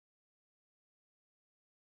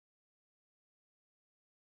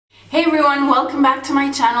Hey everyone, welcome back to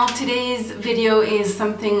my channel. Today's video is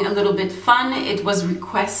something a little bit fun. It was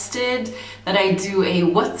requested that I do a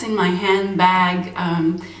what's in my handbag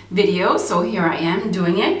video, so here I am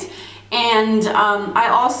doing it. And I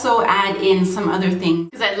also add in some other things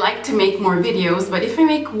because I'd like to make more videos, but if I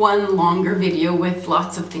make one longer video with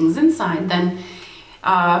lots of things inside, then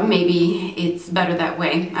maybe it's better that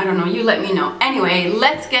way. I don't know, you let me know. Anyway,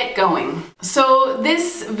 let's get going. So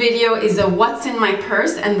this video is a what's in my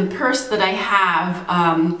purse, and the purse that I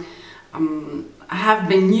have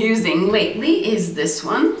been using lately is this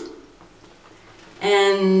one.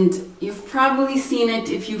 And you've probably seen it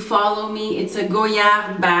if you follow me. It's a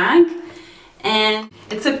Goyard bag, and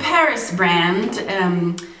it's a Paris brand,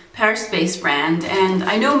 Paris-based brand, and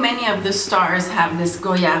I know many of the stars have this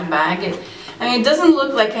Goyard bag. I mean, it doesn't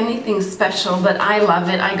look like anything special, but I love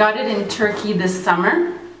it. I got it in Turkey this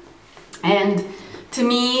summer, and to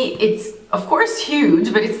me, it's of course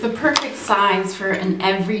huge, but it's the perfect size for an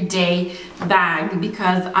everyday bag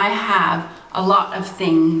because I have a lot of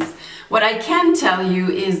things. What I can tell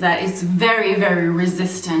you is that it's very, very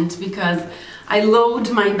resistant because I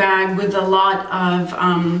load my bag with a lot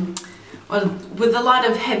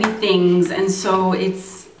of heavy things, and so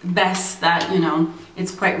it's best that, you know,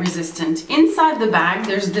 it's quite resistant. Inside the bag,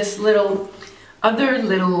 there's this other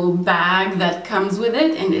little bag that comes with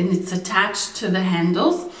it, and it's attached to the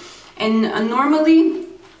handles. And normally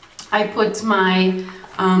I put my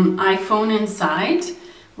iPhone inside,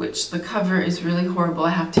 which the cover is really horrible,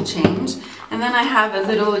 I have to change. And then I have a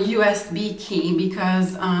little USB key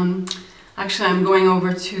because actually I'm going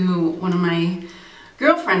over to one of my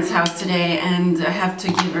girlfriend's house today and I have to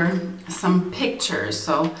give her some pictures.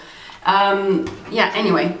 So yeah,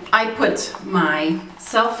 anyway, I put my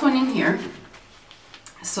cell phone in here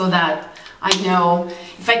so that I know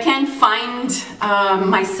if I can't find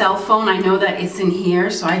my cell phone, I know that it's in here,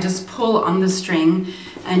 so I just pull on the string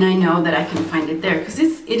and I know that I can find it there because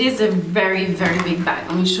it is a very, very big bag.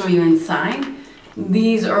 Let me show you inside.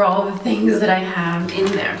 These are all the things that I have in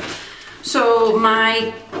there. So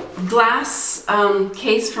my glass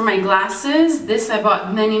case for my glasses, this I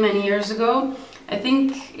bought many, many years ago. I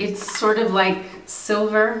think it's sort of like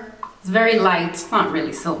silver. It's very light. It's not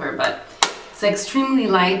really silver, but it's extremely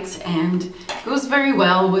light and it goes very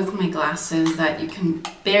well with my glasses that you can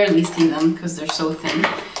barely see them because they're so thin.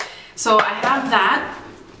 So I have that.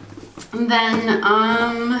 And then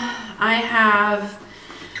I have,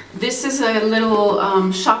 this is a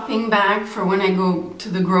little shopping bag for when I go to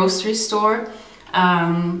the grocery store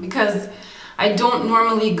because I don't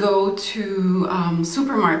normally go to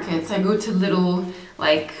supermarkets. I go to little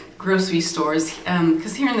like grocery stores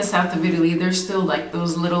because here in the south of Italy there's still like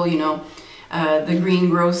those little, you know, the green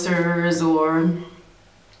grocers or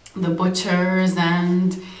the butchers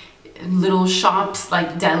and little shops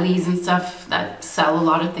like delis and stuff that sell a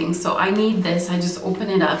lot of things. So I need this. I just open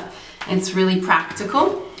it up and it's really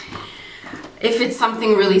practical. If it's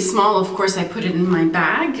something really small, of course, I put it in my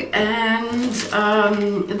bag. And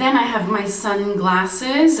then I have my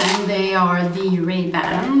sunglasses, and they are the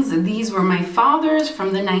Ray-Bans. These were my father's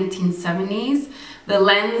from the 1970s. The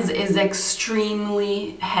lens is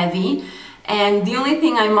extremely heavy, and the only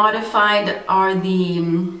thing I modified are I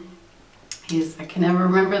can never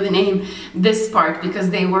remember the name, this part,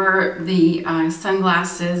 because they were the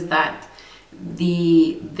sunglasses that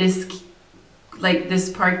this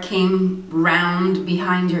part came round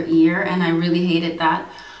behind your ear, and I really hated that.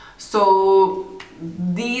 So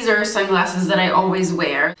these are sunglasses that I always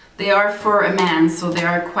wear. They are for a man, so they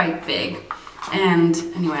are quite big. And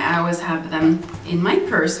anyway, I always have them in my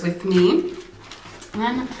purse with me. And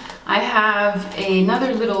then I have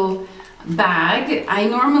another little bag. I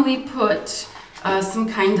normally put some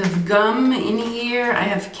kind of gum in here. I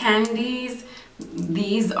have candies.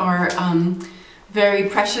 These are very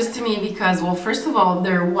precious to me because, well, first of all,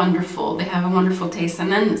 they're wonderful. They have a wonderful taste.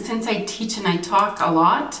 And then since I teach and I talk a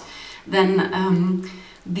lot, then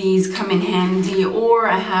these come in handy. Or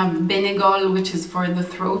I have Benegol, which is for the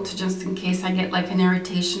throat, just in case I get like an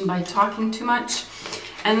irritation by talking too much.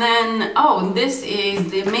 And then, oh, this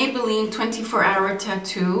is the Maybelline 24-hour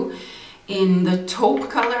tattoo in the taupe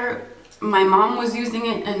color. My mom was using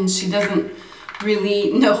it and she doesn't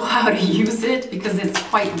really know how to use it because it's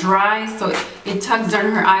quite dry, so it tugs on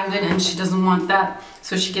her eyelid and she doesn't want that,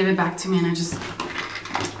 so she gave it back to me and I just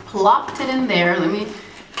plopped it in there. Let me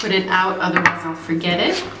put it out, otherwise I'll forget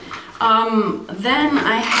it. Then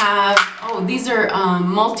I have, oh, these are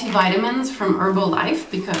multivitamins from Herbalife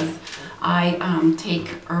because I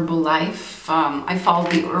take Herbalife. I follow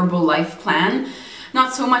the Herbalife plan,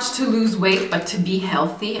 not so much to lose weight but to be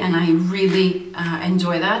healthy, and I really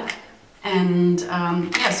enjoy that. And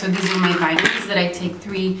yeah, so these are my vitamins that I take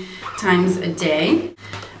 3 times a day.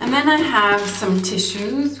 And then I have some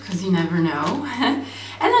tissues, because you never know.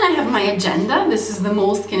 And then I have my agenda. This is the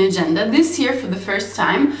Moleskine agenda. This year, for the first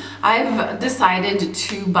time, I've decided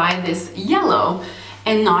to buy this yellow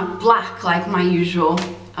and not black like my usual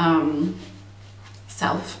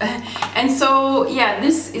self. And so, yeah,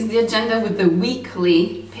 this is the agenda with the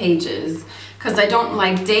weekly pages, because I don't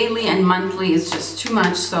like daily, and monthly is just too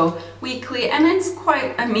much. So weekly, and it's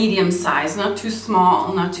quite a medium size, not too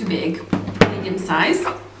small, not too big, medium size.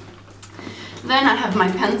 Then I have my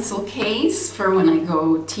pencil case for when I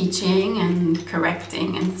go teaching and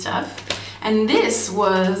correcting and stuff. And this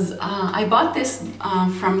was, I bought this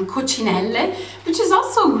from Cucinelle, which is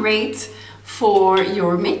also great for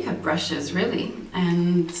your makeup brushes, really.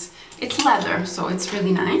 And it's leather, so it's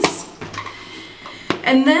really nice.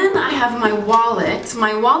 And then I have my wallet.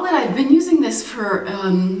 My wallet, I've been using this for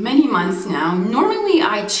many months now. Normally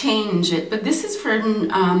I change it, but this is for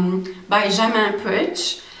by Noblesse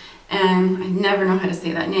Oblige. And I never know how to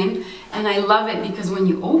say that name. And I love it because when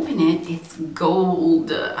you open it, it's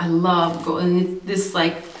gold. I love gold. And it's this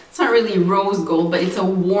like, it's not really rose gold, but it's a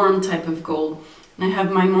warm type of gold. And I have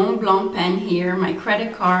my Mont Blanc pen here, my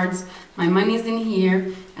credit cards, my money's in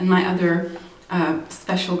here, and my other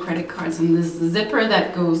special credit cards. And this zipper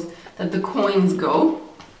that the coins go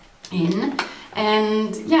in.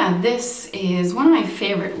 And yeah, this is one of my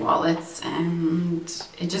favorite wallets, and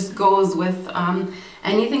it just goes with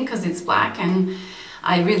anything because it's black, and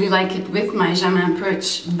I really like it with my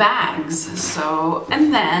Noblesse Oblige bags. So,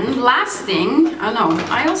 and then last thing, oh no,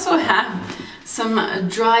 I also have some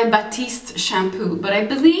dry Batiste shampoo, but I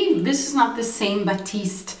believe this is not the same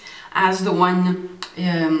Batiste as the one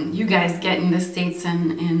you guys get in the States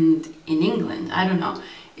and in England. I don't know.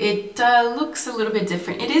 It looks a little bit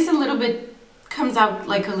different. It is a little bit, comes out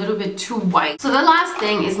like a little bit too white. So the last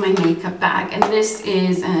thing is my makeup bag, and this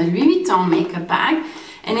is a Louis Vuitton makeup bag,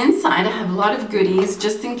 and inside I have a lot of goodies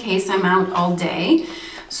just in case I'm out all day.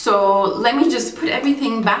 So let me just put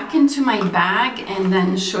everything back into my bag and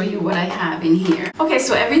then show you what I have in here. Okay,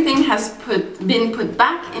 so everything has been put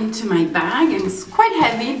back into my bag, and it's quite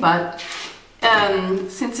heavy, but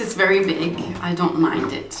since it's very big, I don't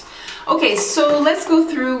mind it. Okay, so let's go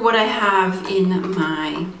through what I have in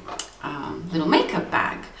my little makeup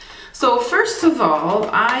bag. So first of all,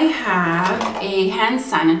 I have a hand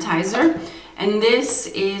sanitizer, and this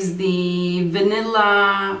is the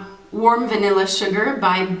warm vanilla sugar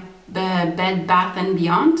by Bed Bath &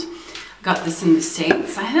 Beyond. Got this in the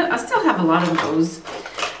States. I still have a lot of those.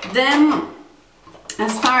 Then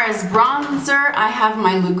as far as bronzer, I have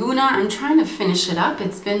my Laguna. I'm trying to finish it up.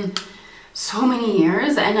 It's been so many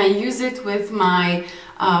years, and I use it with my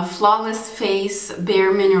Flawless Face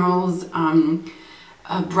Bare Minerals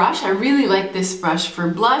brush. I really like this brush for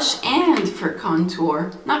blush and for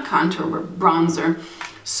contour, not contour, but bronzer.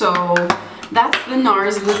 So that's the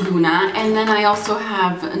NARS Laguna. And then I also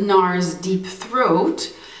have NARS Deep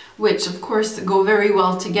Throat, which of course go very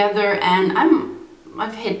well together, and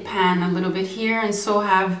I've hit pan a little bit here, and so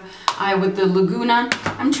have I with the Laguna.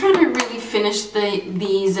 I'm trying to really finish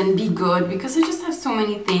these and be good, because I just have so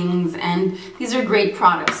many things, and these are great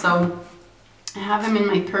products, so I have them in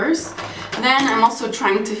my purse. Then I'm also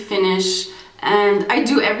trying to finish, and I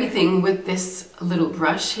do everything with this little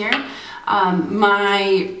brush here,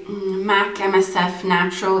 my MAC MSF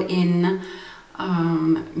Natural in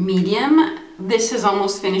medium. This is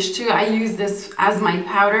almost finished too. I use this as my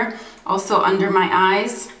powder, also under my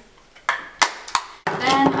eyes.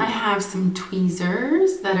 Then I have some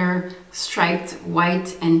tweezers that are striped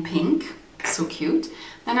white and pink. So cute.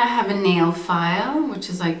 Then I have a nail file, which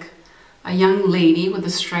is like a young lady with a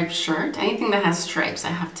striped shirt. Anything that has stripes I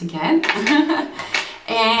have to get.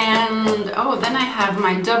 And oh, then I have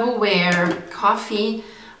my Double Wear Coffee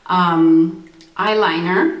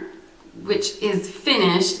eyeliner, which is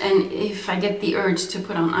finished, and if I get the urge to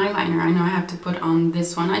put on eyeliner, I know I have to put on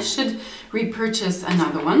this one. I should repurchase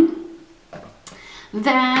another one.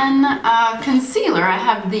 Then concealer, I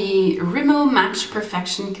have the Rimmel Match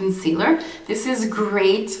Perfection Concealer. This is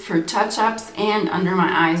great for touch-ups and under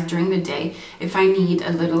my eyes during the day if I need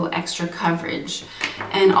a little extra coverage.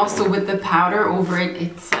 And also with the powder over it,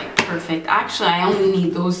 it's like perfect. Actually, I only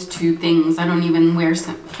need those two things. I don't even wear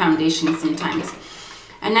some foundation sometimes.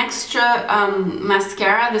 An extra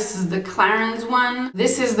mascara, this is the Clarins one.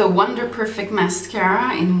 This is the Wonder Perfect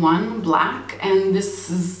mascara in one, black, and this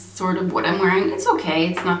is sort of what I'm wearing. It's okay,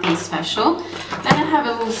 it's nothing special. Then I have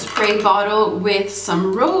a little spray bottle with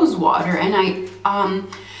some rose water, and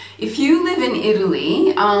If you live in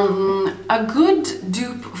Italy, a good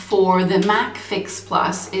dupe for the MAC Fix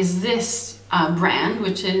Plus is this brand,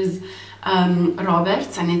 which is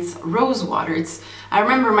Roberts, and it's rose water. I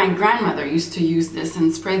remember my grandmother used to use this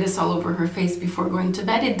and spray this all over her face before going to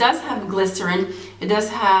bed. It does have glycerin, it does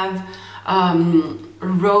have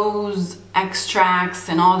rose extracts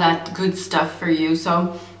and all that good stuff for you,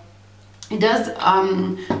 so it does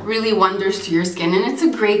really wonders to your skin, and it's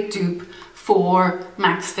a great dupe for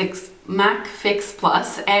MAC Fix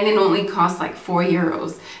Plus, and it only costs like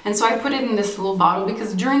 €4. And so I put it in this little bottle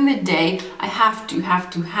because during the day I have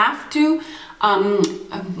to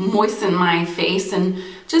moisten my face and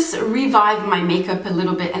just revive my makeup a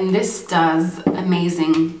little bit, and this does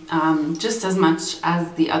amazing, just as much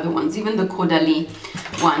as the other ones, even the Caudalie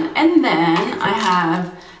one. And then I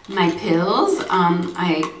have my pills.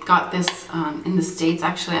 I got this in the States.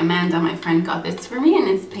 Actually, Amanda, my friend, got this for me, and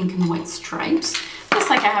it's pink and white stripes, just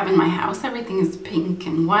like I have in my house. Everything is pink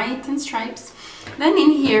and white and stripes. Then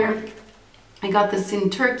in here, I got this in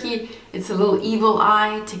Turkey. It's a little evil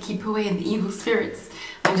eye to keep away the evil spirits.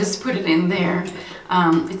 I just put it in there.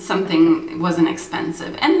 It's something, it wasn't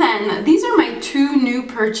expensive. And then these are my two new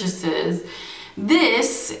purchases.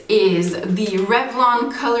 This is the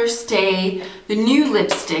Revlon Color Stay, the new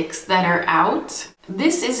lipsticks that are out.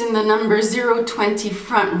 This is in the number 020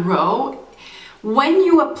 front row. When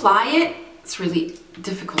you apply it, it's really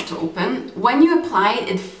difficult to open. When you apply it,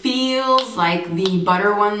 it feels like the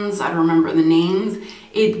butter ones. I don't remember the names.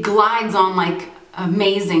 It glides on like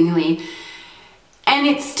amazingly, and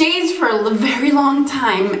it stays for a very long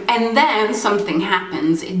time, and then something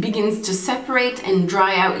happens. It begins to separate and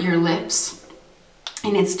dry out your lips,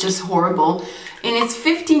 and it's just horrible. And it's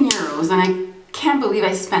 €15, and I can't believe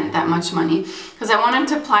I spent that much money because I wanted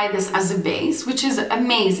to apply this as a base, which is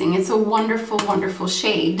amazing. It's a wonderful, wonderful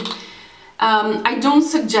shade. I don't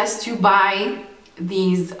suggest you buy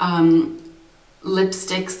these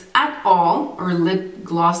lipsticks at all, or lip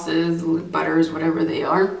glosses, lip butters, whatever they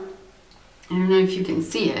are. I don't know if you can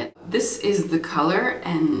see it. This is the color,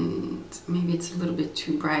 and maybe it's a little bit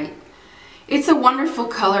too bright. It's a wonderful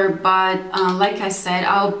color, but like I said,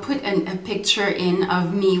 I'll put a picture in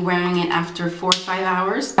of me wearing it after 4 or 5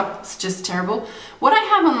 hours. It's just terrible. What I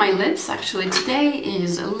have on my lips actually today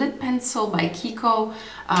is a lip pencil by Kiko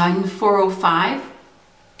in 405.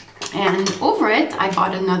 And over it, I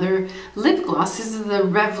bought another lip gloss. This is the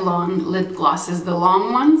Revlon lip glosses, the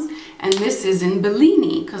long ones. And this is in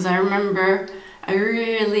Bellini, because I remember I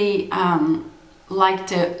really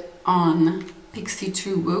liked it on Pixie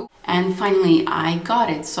 2 Woo. And finally, I got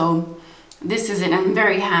it. So this is it. I'm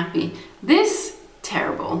very happy. This,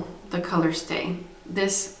 terrible. The Color Stay.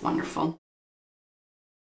 This, wonderful.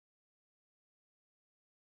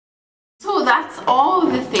 So that's all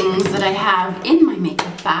the things that I have in my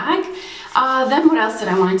makeup bag. Then what else did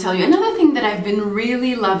I want to tell you? Another thing that I've been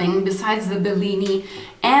really loving, besides the Bellini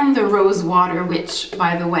and the rose water, which,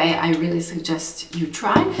 by the way, I really suggest you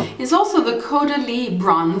try, is also the Caudalie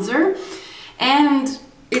bronzer. And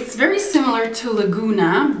it's very similar to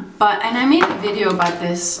Laguna, and I made a video about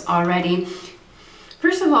this already.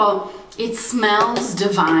 First of all, it smells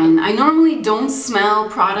divine. I normally don't smell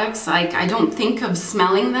products, like I don't think of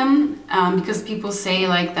smelling them because people say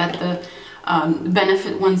like that the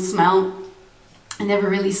Benefit one smell. I never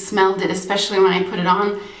really smelled it, especially when I put it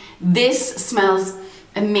on. This smells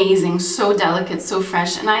amazing, so delicate, so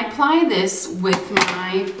fresh, and I apply this with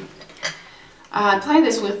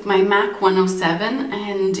my MAC 107,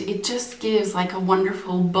 and it just gives like a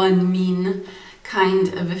wonderful bun min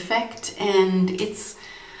kind of effect, and it's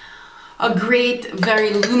a great,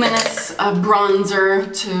 very luminous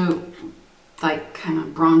bronzer to like kind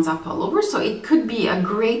of bronze up all over, so it could be a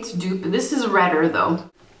great dupe. This is redder though,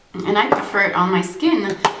 and I prefer it on my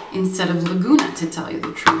skin instead of Laguna, to tell you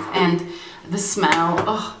the truth. And the smell,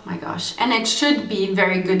 oh my gosh, and it should be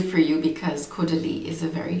very good for you because Caudalie is a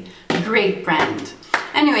very great brand.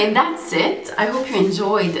 Anyway, that's it. I hope you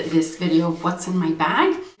enjoyed this video of what's in my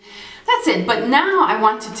bag. That's it. But now I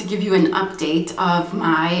wanted to give you an update of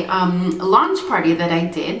my launch party that I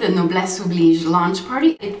did, the Noblesse Oblige launch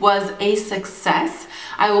party. It was a success.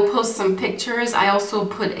 I will post some pictures. I also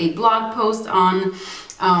put a blog post on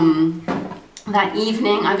that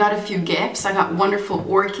evening. I got a few gifts. I got wonderful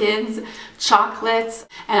orchids, chocolates,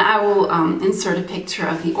 and I will insert a picture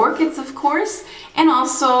of the orchids, of course. And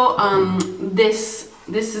also this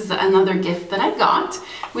is another gift that I got,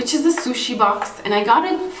 which is a sushi box, and I got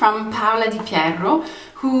it from Paola Di Piero,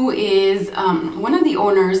 who is one of the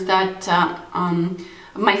owners that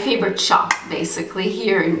my favorite shop, basically,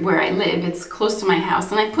 here where I live. It's close to my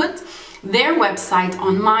house, and I put their website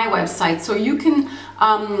on my website. So you can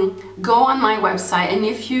go on my website, and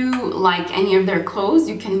if you like any of their clothes,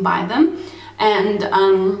 you can buy them.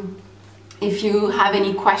 And if you have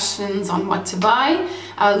any questions on what to buy,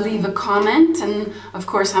 leave a comment, and of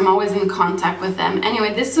course I'm always in contact with them.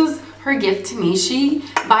 Anyway, this was her gift to me. She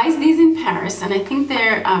buys these in Paris, and I think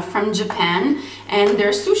they're from Japan, and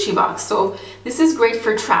they're sushi box. So this is great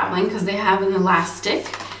for traveling because they have an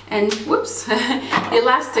elastic, and whoops, the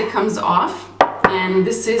elastic comes off, and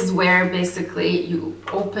this is where basically you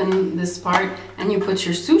open this part and you put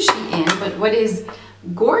your sushi in. But what is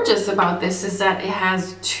gorgeous about this is that it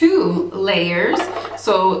has 2 layers,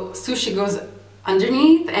 so sushi goes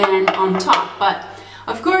underneath and on top. But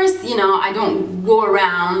of course, you know, I don't go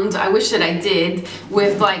around, I wish that I did,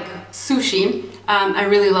 with like sushi. I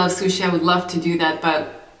really love sushi, I would love to do that,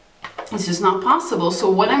 but it's just not possible. So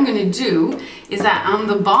what I'm going to do is that on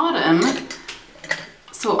the bottom,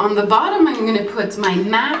 I'm going to put my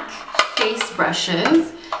MAC face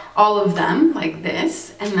brushes, all of them like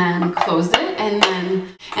this, and then close it,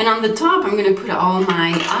 and on the top I'm going to put all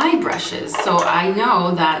my eye brushes. So I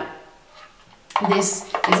know that this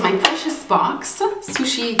is my precious box,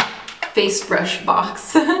 sushi face brush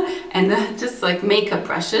box, and just like makeup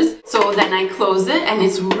brushes. So then I close it, and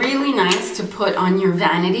it's really nice to put on your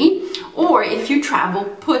vanity, or if you travel,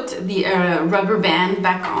 put the rubber band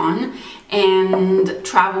back on and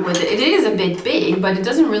travel with it. It is a bit big, but it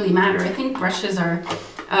doesn't really matter. I think brushes are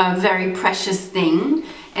a very precious thing,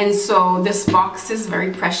 and so this box is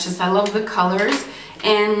very precious. I love the colors,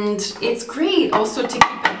 and it's great also to keep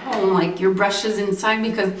at home, like your brushes inside,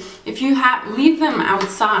 because if you leave them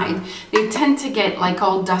outside, they tend to get like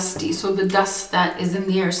all dusty. So the dust that is in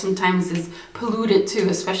the air sometimes is polluted too,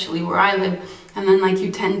 especially where I live, and then like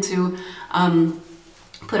you tend to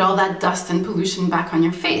put all that dust and pollution back on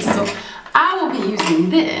your face. So I will be using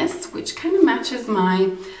this, which kind of matches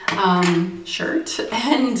my shirt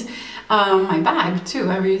and my bag too,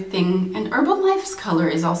 everything. And Herbalife's color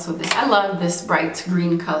is also this. I love this bright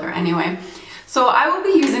green color anyway. So I will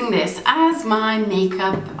be using this as my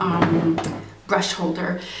makeup brush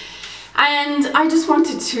holder. And I just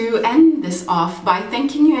wanted to end this off by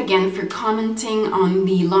thanking you again for commenting on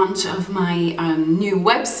the launch of my new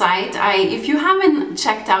website. If you haven't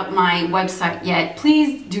checked out my website yet,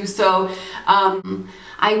 please do so.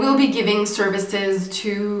 I will be giving services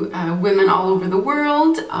to women all over the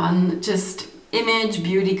world on just image,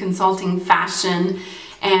 beauty, consulting, fashion,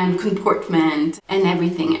 and comportment, and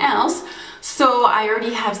everything else. So I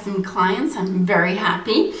already have some clients. I'm very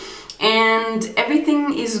happy. And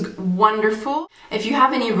everything is wonderful. If you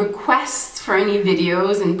have any requests for any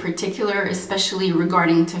videos in particular, especially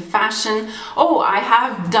regarding to fashion, I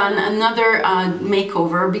have done another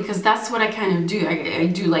makeover, because that's what I kind of do. I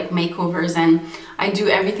do like makeovers, and I do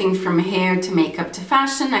everything from hair to makeup to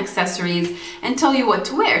fashion, accessories, and tell you what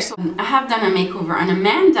to wear. So I have done a makeover on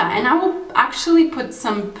Amanda, and I will actually put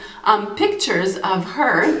some pictures of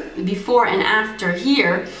her before and after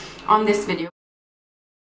here on this video.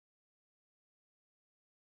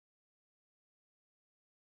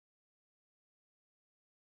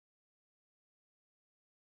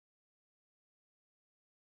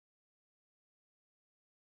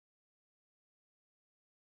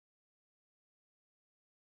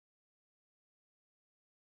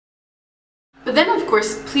 But then, of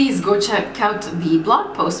course, please go check out the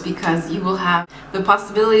blog post, because you will have the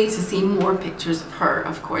possibility to see more pictures of her,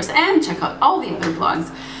 of course, and check out all the other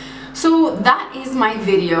blogs. So that is my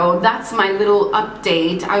video. That's my little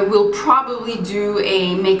update. I will probably do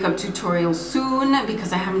a makeup tutorial soon,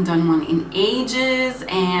 because I haven't done one in ages.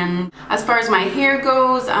 And as far as my hair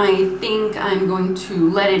goes, I think I'm going to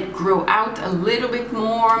let it grow out a little bit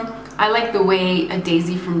more. I like the way a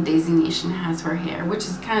Daisy from Daisy Nation has her hair, which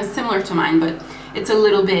is kind of similar to mine, but it's a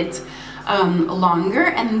little bit longer.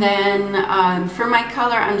 And then for my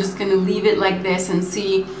color, I'm just going to leave it like this and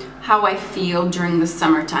see how I feel during the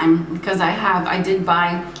summertime, because I did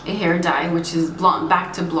buy a hair dye, which is blonde,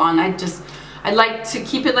 back to blonde. I'd like to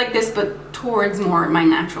keep it like this, but towards more my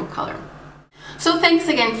natural color. So thanks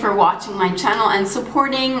again for watching my channel and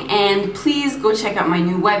supporting, and please go check out my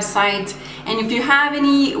new website. And if you have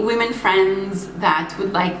any women friends that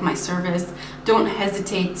would like my service, don't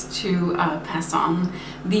hesitate to pass on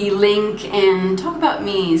the link and talk about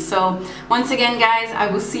me. So once again, guys, I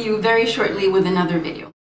will see you very shortly with another video.